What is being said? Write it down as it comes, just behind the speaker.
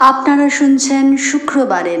আপনারা শুনছেন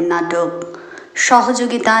শুক্রবারের নাটক,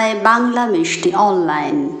 সহযোগিতায় বাংলা মিষ্টি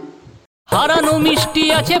অনলাইন। হারানো মিষ্টি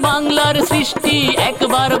আছে বাংলার সৃষ্টি,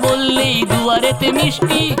 একবার বললেই দুয়ারেতে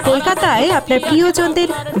মিষ্টি। কলকাতায় আপনার প্রিয়জনদের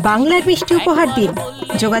বাংলার মিষ্টি উপহার দিন।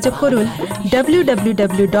 যোগাযোগ করুন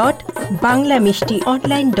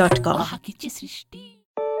www.banglamishtionline.com।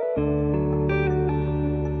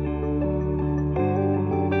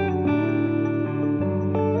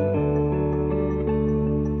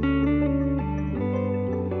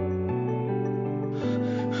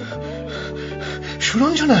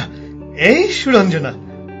 সুরঞ্জনা, এই সুরঞ্জনা,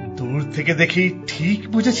 দূর থেকে দেখি ঠিক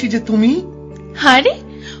বুঝেছি যে তুমি। আরে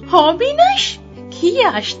অবিনাশ, কি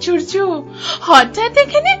আশ্চর্য, হঠাৎ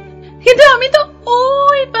এখানে! কিন্তু আমি তো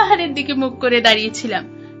ওই পাহাড়ের দিকে মুখ করে দাঁড়িয়েছিলাম।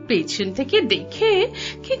 পেছন থেকে দেখে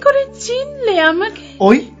কি করে চিনলে আমাকে?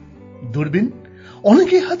 ওই দূরবীন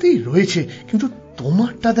অনেকের হাতেই রয়েছে, কিন্তু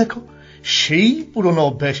তোমারটা দেখো, সেই পুরনো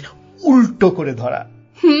অভ্যাস, উল্টো করে ধরা।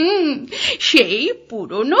 সেই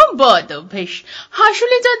পুরনো বদ অভ্যেস।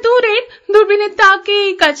 আসলে যা দূরের, দূরবীনে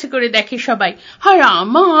তাকেই কাছে করে দেখে সবাই, আর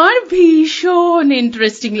আমার ভীষণ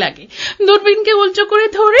ইন্টারেস্টিং লাগে দূরবীনকে উল্টো করে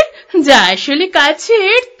ধরে যা আসলে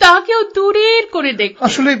কাছের তাকেও দূরের করে দেখ।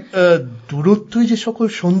 আসলে দূরত্বই যে সকল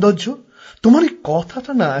সৌন্দর্য, তোমার এই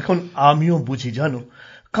কথাটা না এখন আমিও বুঝি, জানো।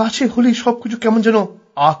 কাছে হলেই সবকিছু কেমন যেন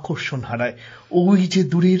আকর্ষণ হারায়। ওই যে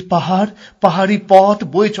দূরের পাহাড়, পাহাড়ি পথ,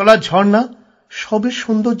 বয়ে চলা ঝর্ণা, সবের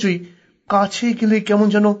সৌন্দর্যই কাছে গেলে কেমন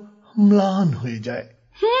যেন ম্লান হয়ে যায়।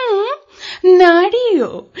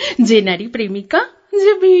 নারীও, যে নারী প্রেমিকা,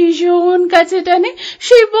 যে ভীষণ কাছে টানে,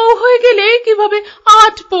 সে বউ হয়ে গেলে কিভাবে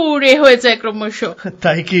আট পৌড়ে হয়ে যায় ক্রমশ।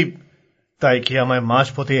 তাই কি আমায়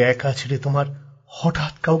মাঝপথে একা ছেড়ে তোমার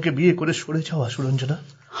হঠাৎ কাউকে বিয়ে করে সরে যাওয়া, সুরঞ্জনা?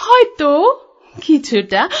 হয়তো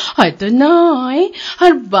কিছুটা, হয়তো নয়।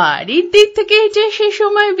 আর বাড়ির দিক থেকে যে সে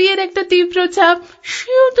সময় বিয়ের একটা তীব্র চাপ,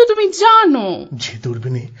 সেও তো তুমি জানো। যে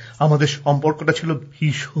দূরবীনে আমাদের সম্পর্কটা ছিল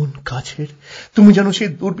ভীষণ কাছের, তুমি জানো সেই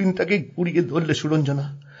দূরবীনটাকে গুড়িয়ে ধরলে, সুরঞ্জনা।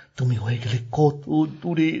 তুমি হয়ে গেলে কত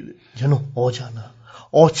দূরের, যেন অজানা,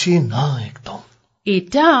 অচেনা একদম।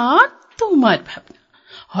 এটা তোমার ভাবনা,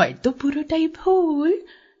 হয়তো পুরোটাই ভুল।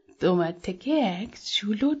 তোমার থেকে এক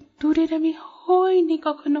চুলো দূরের আমি হইনি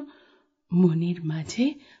কখনো। মনের মাঝে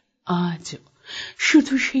আজও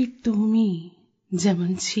শুধু সেই তুমি যেমন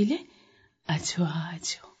ছিলে, আজও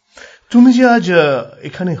আজও। তুমি যে আজ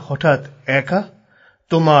এখানে হঠাৎ একা,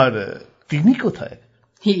 তোমার তিনি কোথায়?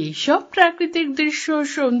 এইসব প্রাকৃতিক দৃশ্য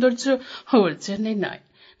সৌন্দর্য ওর জন্য নয়,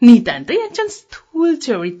 নিতান্তই একজন স্থূল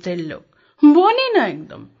চরিত্রের লোক। বনে না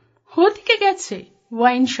একদম, ওদিকে গেছে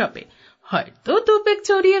ওয়াইন শপে, হয়তো দুবেক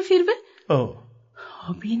চড়িয়ে ফিরবে। ও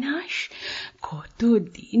অবিনাশ,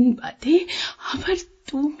 কতদিন বাদে আবার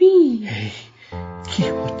তুমি! কি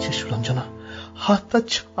হচ্ছে সুরঞ্জনা? হাতটা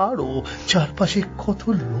ছাড়ো, চারপাশে কত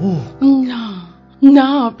লোক। না না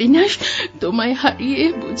অবিনাশ, তোমায় হারিয়ে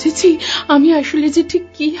বুঝেছি আমি আসলে যে ঠিক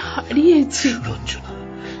কি হারিয়েছি। সুরঞ্জনা,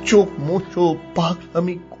 চোখ মোছো,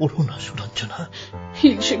 পাগলামি করো না সুরঞ্জনা।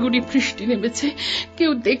 হিংসেগুড়ি বৃষ্টি নেমেছে,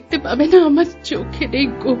 কেউ দেখতে পাবে না আমার চোখের এই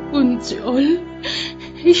গোপন জল।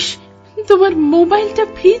 ইস, তোমার মোবাইলটা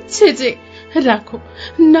ভিজছে যে, রাখো,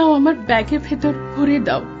 নাও আমার ব্যাগের ভেতর ভরে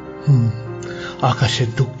দাও। আকাশের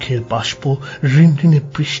দুঃখের বাষ্প রিনরিনে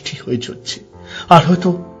বৃষ্টি হয়ে যাচ্ছে, আর হয়তো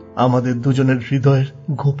আমাদের দুজনের হৃদয়ের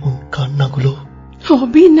গোপন কান্নাগুলো।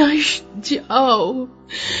 অবিনাশ, যাও,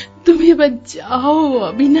 তুমি এবার যাও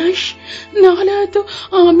অবিনাশ, না হলে হয়তো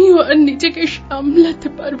আমিও আর নিজেকে সামলাতে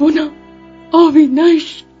পারবো না। অবিনাশ,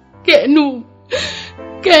 কেন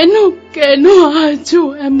কেন কেন আজও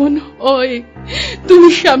এমন হয়? তুমি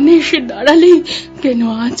সামনে এসে দাঁড়ালেই কেন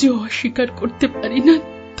আজও অস্বীকার করতে পারি না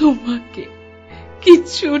তোমাকে?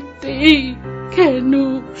 কিছুতেই কেন?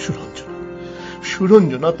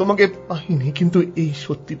 সুরঞ্জনা, তোমাকে পাইনি, কিন্তু এই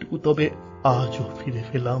সত্যিটুকু তবে আজও ফিরে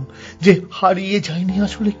পেলাম যে হারিয়ে যায়নি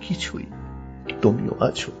আসলে কিছুই। তুমিও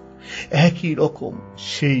আছো একই রকম,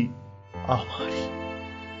 সেই আমারই।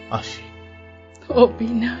 আসি।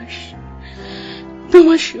 অবিনাশ,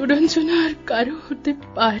 তোমার সুরঞ্জনা আর কারো হতে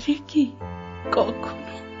পারে কি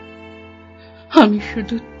কখনো? আমি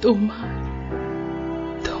শুধু তোমার,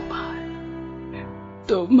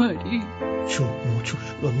 তোমারই। চোখ মুছো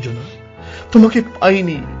সুরঞ্জনা, তোমাকে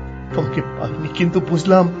পাইনি, কিন্তু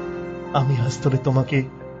বুঝলাম আমি আজ তবে তোমাকে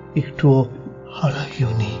একটুও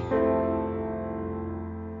হারাইও নি।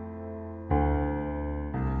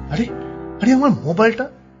 আরে আরে, আমার মোবাইলটা!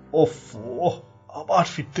 ওফো, আবার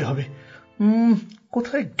ফিরতে হবে।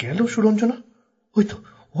 কোথায় গেল সুরঞ্জনা? ওই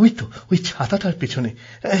তো ওই ছাতাটার পেছনে,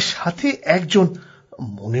 সাথে একজন,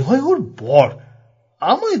 মনে হয় ওর বর।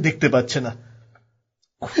 আমায় দেখতে পাচ্ছে না।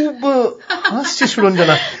 খুব হাসছে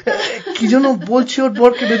সুরঞ্জনা। কি যেন বলছে ওর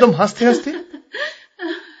বরকে বেদম হাসতে হাসতে।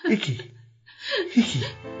 এ কি কি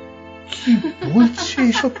বলছে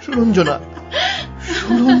এসব সুরঞ্জনা?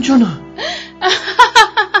 সুরঞ্জনা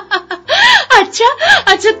আচ্ছা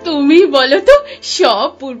আচ্ছা, তুমি বলো তো, সব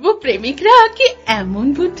পূর্ব প্রেমিকরা কি এমন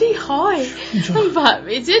বুদ্ধি হয়?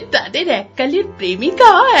 ভাবে যে তাদের এককালের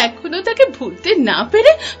প্রেমিকা এখনো তাকে ভুলতে না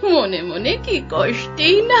পেরে মনে মনে কি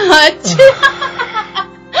কষ্টেই না আছে।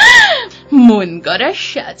 মন করা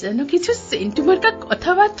সাজানো কিছু সেন্ট মার্কা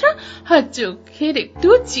কথাবার্তা আর চোখের একটু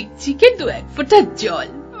চিকচিকে 2-1 ফোঁটা জল,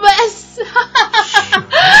 ব্যাস।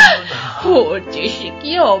 ওর যে সে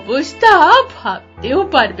কি অবস্থা ভাবতেও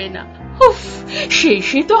পারবে না। উফ,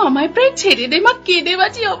 শেষে তো আমায় প্রায় ছেড়ে দে মা, কেঁদে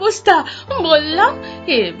বাঁচি অবস্থা। বললাম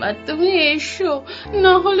এবার তুমি এসো,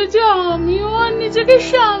 না হলে যে আমিও আর নিজেকে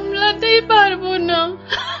সামলাতেই পারবো না।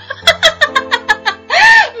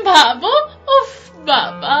 ভাবো, উফ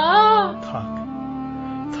বাবা।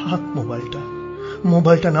 থাক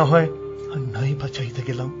মোবাইলটা না হয় আর নাই বা চাইতে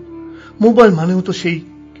গেলাম। মোবাইল মানেও তো সেই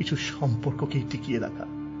কিছু সম্পর্ককেই টিকিয়ে রাখা,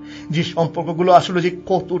 যে সম্পর্কগুলো আসলে যে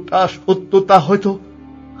কতটা সত্য তা হয়তো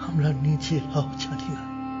আমরা নিজেরাও জানি না।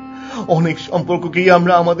 অনেক সম্পর্ককেই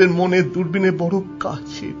আমরা আমাদের মনের দূরবীনে বড়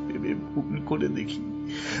কাছে ভেবে ভুল করে দেখি।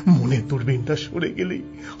 মনের দূরবীনটা সরে গেলেই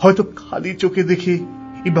হয়তো খালি চোখে দেখে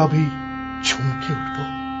এভাবেই চমকে উঠব,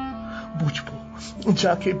 বুঝবো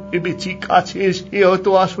যাকে ভেবেছি কাছে সে হয়তো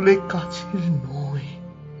আসলে কাছের নয়।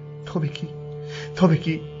 তবে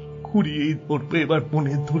কি ঘুরিয়েই ধরবে এবার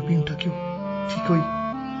মনের দূরবীনটাকেও ঠিক ওই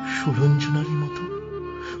সুরঞ্জনারই মতো।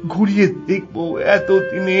 ঘুরিয়ে দেখবো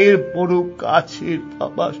এতদিনের বড় কাছের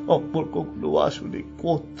ভাবা সম্পর্কগুলো আসলে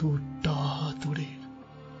কতটা দূরের,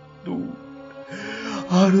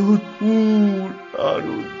 আরো দূর,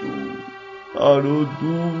 আরো দূর, আরো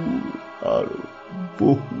দূর, আরো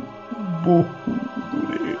বহু বহু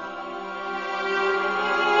দূরে।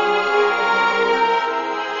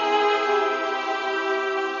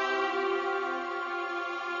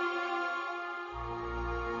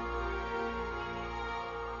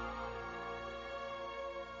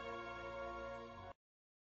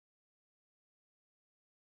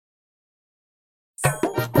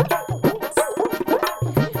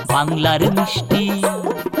 বাংলার মিষ্টি,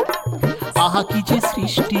 আহা কি যে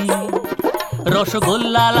সৃষ্টি।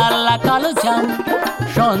 রসগোল্লা লাল্লা কালো জাম,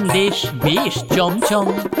 সন্দেশ বেশ চমচম।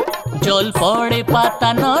 জল পড়ে পাতা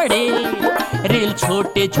নড়ে, রেল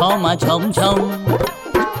ছোটে ঝমা ঝমঝম।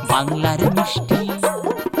 বাংলার মিষ্টি,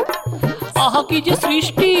 আহা কি যে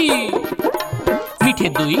সৃষ্টি। মিঠে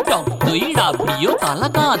দই, টক দই, রাবড়িও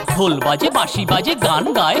কালাকাঁদ। ঢোল বাজে, বাঁশি বাজে, গান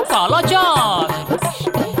গায় কালাচাঁদ।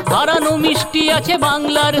 হারানো মিষ্টি আছে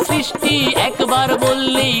বাংলার সৃষ্টি, একবার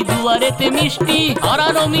বললেই দুয়ারেতে মিষ্টি।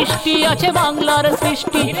 হারানো মিষ্টি আছে বাংলার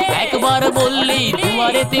সৃষ্টি, একবার বললেই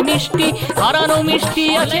দুয়ারেতে মিষ্টি। হারানো মিষ্টি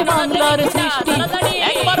আছে বাংলার সৃষ্টি,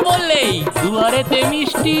 একবার বললেই দুয়ারেতে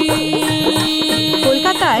মিষ্টি।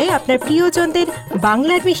 কলকাতায় আপনার প্রিয়জনদের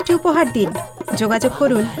বাংলার মিষ্টি উপহার দিন। যোগাযোগ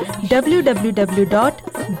করুন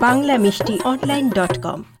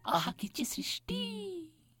www.banglamishtionline.com। আহা কি যে সৃষ্টি।